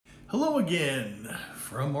Hello again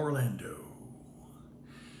from Orlando.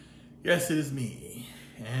 Yes, it is me,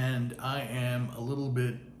 and I am a little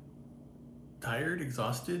bit tired,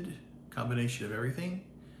 exhausted, combination of everything.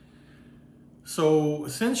 So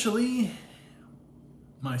essentially,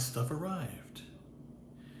 my stuff arrived.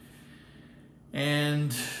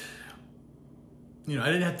 And, I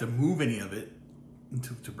didn't have to move any of it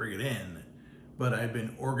to bring it in, but I've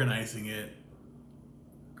been organizing it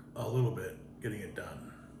a little bit, getting it done.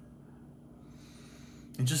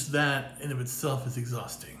 And just that in of itself is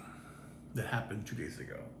exhausting. That happened 2 days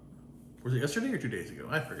ago. Was it yesterday or 2 days ago?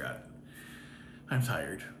 I forgot. I'm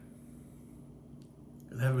tired.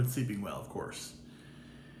 I haven't been sleeping well, of course.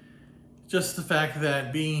 Just the fact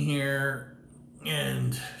that being here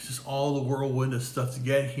and just all the whirlwind of stuff to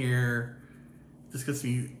get here just gets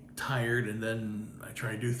me tired, and then I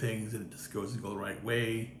try to do things and it just doesn't go the right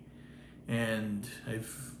way. And I'm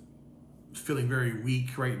feeling very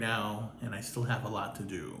weak right now, and I still have a lot to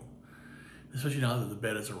do, especially now that the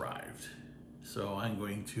bed has arrived. So I'm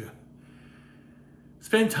going to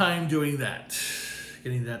spend time doing that,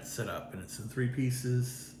 getting that set up, and it's in 3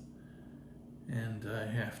 pieces, and I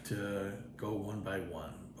have to go one by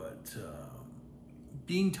one. But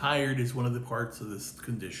being tired is one of the parts of this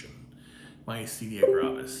condition, myasthenia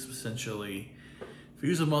gravis. Essentially, if you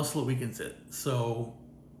use a muscle, it weakens it. So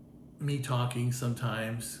me talking,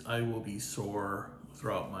 sometimes I will be sore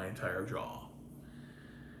throughout my entire jaw.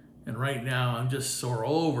 And right now I'm just sore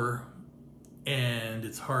all over, and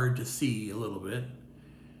it's hard to see a little bit,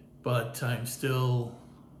 but I'm still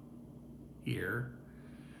here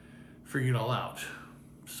figuring it all out.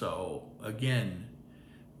 So again,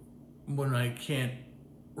 when I can't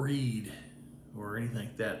read or anything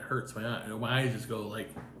like that, it hurts my eye. My eyes just go like,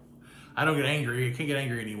 I don't get angry. I can't get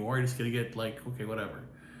angry anymore. I just gotta get like, okay, whatever.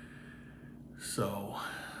 So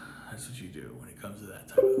that's what you do when it comes to that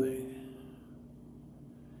type of thing.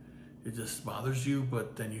 It just bothers you,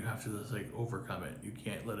 but then you have to just like overcome it. You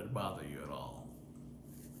can't let it bother you at all.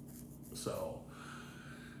 So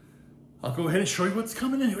I'll go ahead and show you what's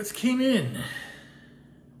coming in, what's came in.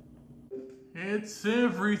 It's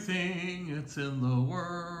everything, it's in the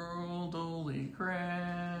world, holy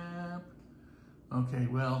crap. Okay,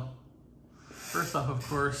 well, first off, of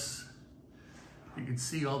course, you can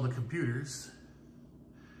see all the computers.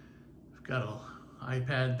 I've got an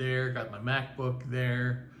iPad there, got my MacBook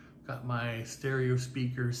there, got my stereo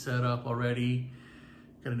speaker set up already,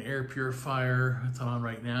 got an air purifier that's on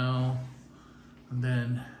right now, and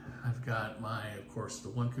then I've got my, of course, the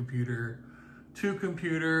 1 computer, 2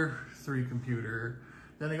 computer, 3 computer,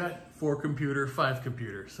 then I got 4 computer, 5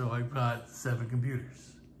 computer, so I've got 7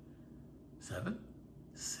 computers. 7?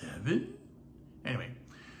 7? Anyway.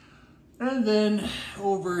 And then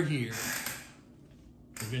over here,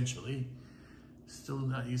 eventually, still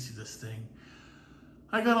not used to this thing,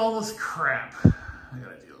 I got all this crap I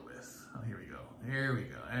gotta deal with. Oh, here we go, there we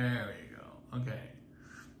go, there we go. Okay,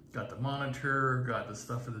 got the monitor, got the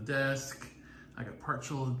stuff for the desk, I got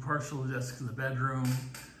partial desks in the bedroom.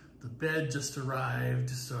 The bed just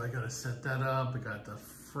arrived, so I gotta set that up. I got the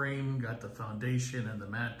frame, got the foundation and the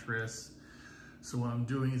mattress. So what I'm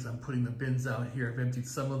doing is I'm putting the bins out here. I've emptied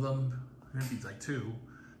some of them. I've emptied like 2.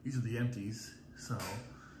 These are the empties. So,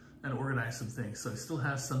 and organize some things. So I still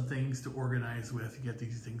have some things to organize with, get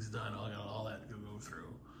these things done. I got all that to go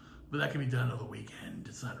through. But that can be done on the weekend.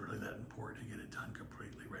 It's not really that important to get it done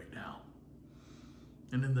completely right now.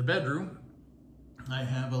 And in the bedroom, I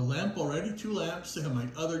have a lamp already, 2 lamps. I have my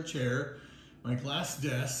other chair, my glass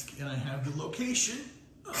desk, and I have the location.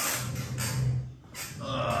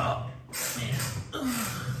 Man.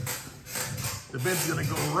 The bed's gonna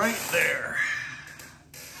go right there.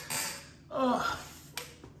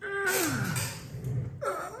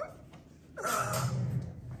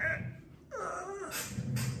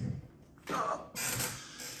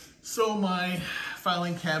 So my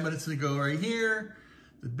filing cabinet's gonna go right here.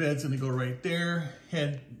 The bed's gonna go right there,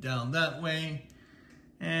 head down that way.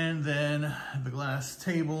 And then the glass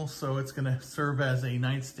table, so it's gonna serve as a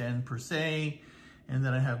nightstand per se. And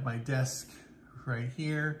then I have my desk right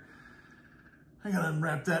here. I gotta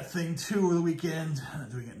unwrap that thing too over the weekend. I'm not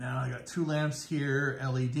doing it now. I got 2 lamps here,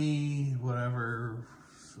 LED, whatever,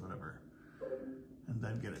 and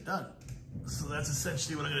then get it done. So that's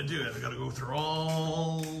essentially what I'm gonna do. I gotta go through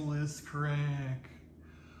all this crap.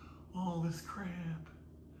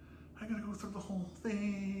 I gotta go through the whole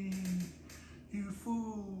thing, you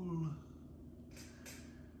fool.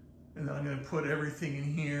 And then I'm gonna put everything in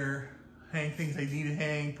here, hang things I need to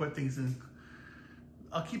hang, put things in.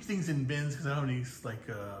 I'll keep things in bins because I don't need like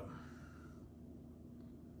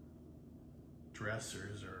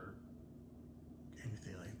dressers or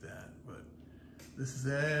anything like like that, but this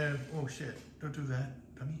is oh shit, don't do that,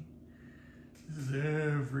 dummy. This is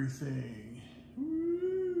everything.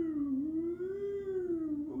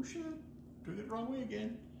 Oh shit, doing it the wrong way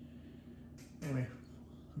again. Anyway,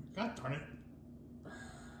 god darn it.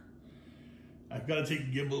 I've got to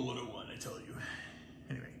take gimbal 101, I tell you.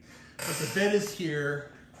 Anyway, but the bed is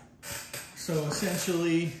here. So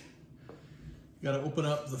essentially, you got to open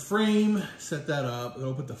up the frame, set that up, and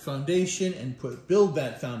open the foundation and build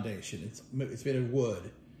that foundation. It's made of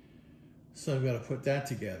wood. So I've got to put that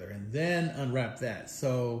together and then unwrap that.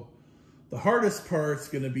 So the hardest part's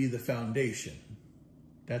going to be the foundation.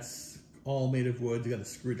 That's all made of wood. You got to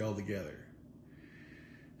screw it all together.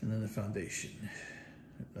 And then the foundation.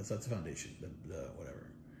 That's the foundation, whatever.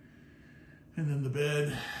 And then the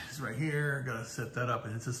bed is right here. Got to set that up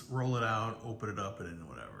and it's just roll it out, open it up, and then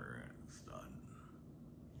whatever. It's done.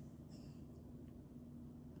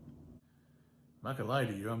 I'm not gonna lie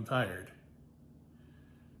to you. I'm tired.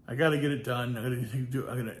 I got to get it done.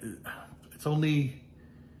 It's only.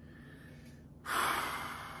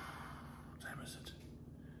 What time is it?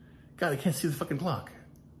 God, I can't see the fucking clock.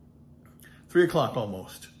 3 o'clock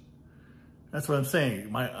almost. That's what I'm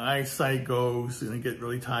saying. My eyesight goes and I get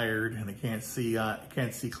really tired and I can't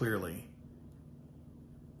see clearly.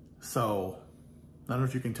 So I don't know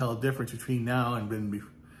if you can tell the difference between now and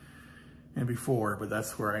before, but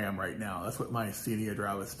that's where I am right now. That's what myasthenia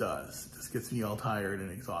gravis does. It just gets me all tired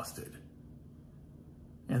and exhausted.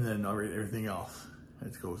 And then everything else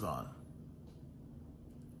that goes on.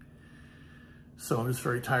 So I'm just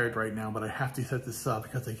very tired right now, but I have to set this up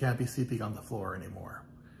because I can't be sleeping on the floor anymore.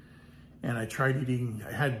 And I tried eating,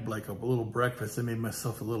 I had like a little breakfast. I made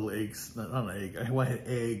myself a little eggs, not an egg, I had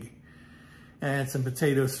egg and some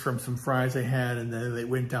potatoes from some fries I had, and then they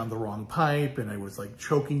went down the wrong pipe and I was like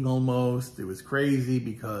choking almost. It was crazy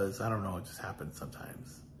because I don't know, it just happens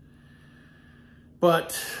sometimes.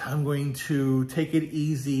 But I'm going to take it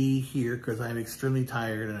easy here because I'm extremely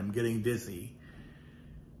tired and I'm getting dizzy.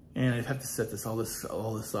 And I have to set all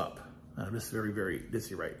this up. I'm just very, very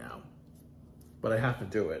dizzy right now. But I have to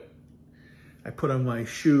do it. I put on my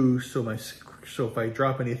shoes so if I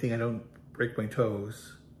drop anything, I don't break my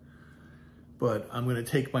toes. But I'm gonna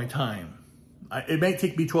take my time. It may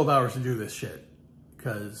take me 12 hours to do this shit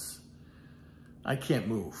because I can't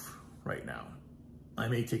move right now. I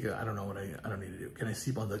may take I don't know what I don't need to do. Can I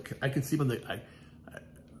sleep on the, I can sleep on the,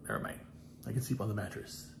 never mind. I can sleep on the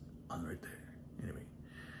mattress right there. Anyway,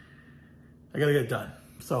 I gotta get it done.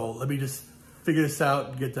 So let me just figure this out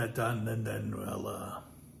and get that done, and then I'll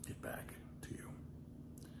get back to you.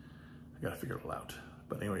 I gotta figure it all out.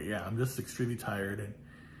 But anyway, yeah, I'm just extremely tired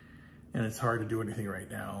and it's hard to do anything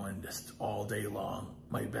right now, and just all day long.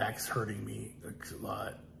 My back's hurting me a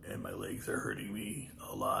lot and my legs are hurting me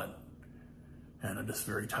a lot. And I'm just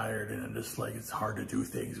very tired and I'm just like, it's hard to do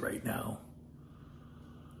things right now.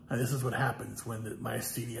 And this is what happens when the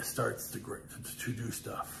myasthenia starts to do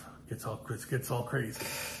stuff. It gets all crazy.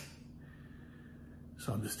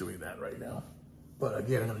 So I'm just doing that right now. But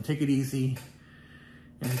again, I'm gonna take it easy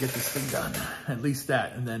and get this thing done. At least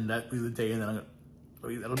that, and then that'll be the day, and then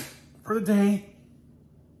that'll be for the day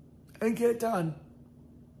and get it done.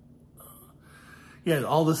 Yeah,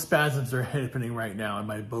 all the spasms are happening right now in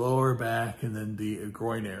my lower back and then the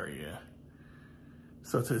groin area.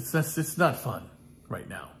 So it's not fun right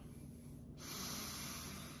now.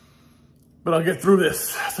 But I'll get through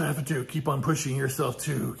this. That's what I have to do. Keep on pushing yourself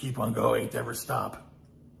too. Keep on going. Never stop.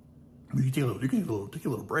 You can take a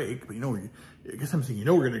little break, but I guess I'm saying, you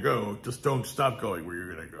know we're gonna go. Just don't stop going where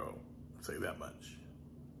you're gonna go. I'll say that much.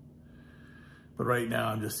 But right now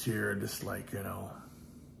I'm just here and just like, gotta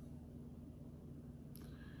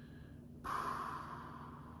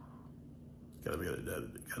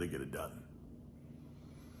get it done.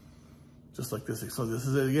 Just like this. So this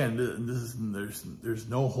is it again. There's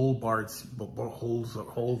no holes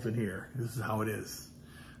in here. This is how it is.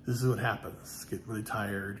 This is what happens. Get really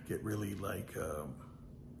tired. Get really like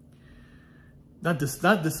not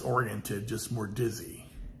disoriented, just more dizzy.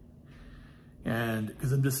 And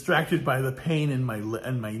because I'm distracted by the pain in my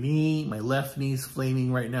knee, my left knee's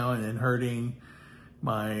flaming right now and hurting.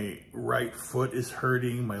 My right foot is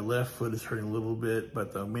hurting. My left foot is hurting a little bit,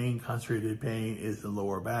 but the main concentrated pain is the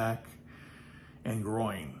lower back and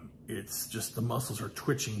groin. It's just the muscles are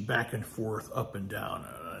twitching back and forth, up and down.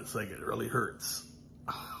 It's like it really hurts.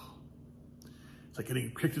 It's like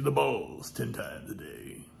getting kicked in the balls 10 times a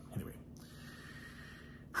day. Anyway.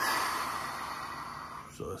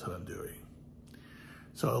 So that's what I'm doing.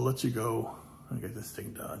 So I'll let you go and get this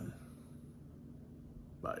thing done.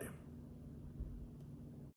 Bye.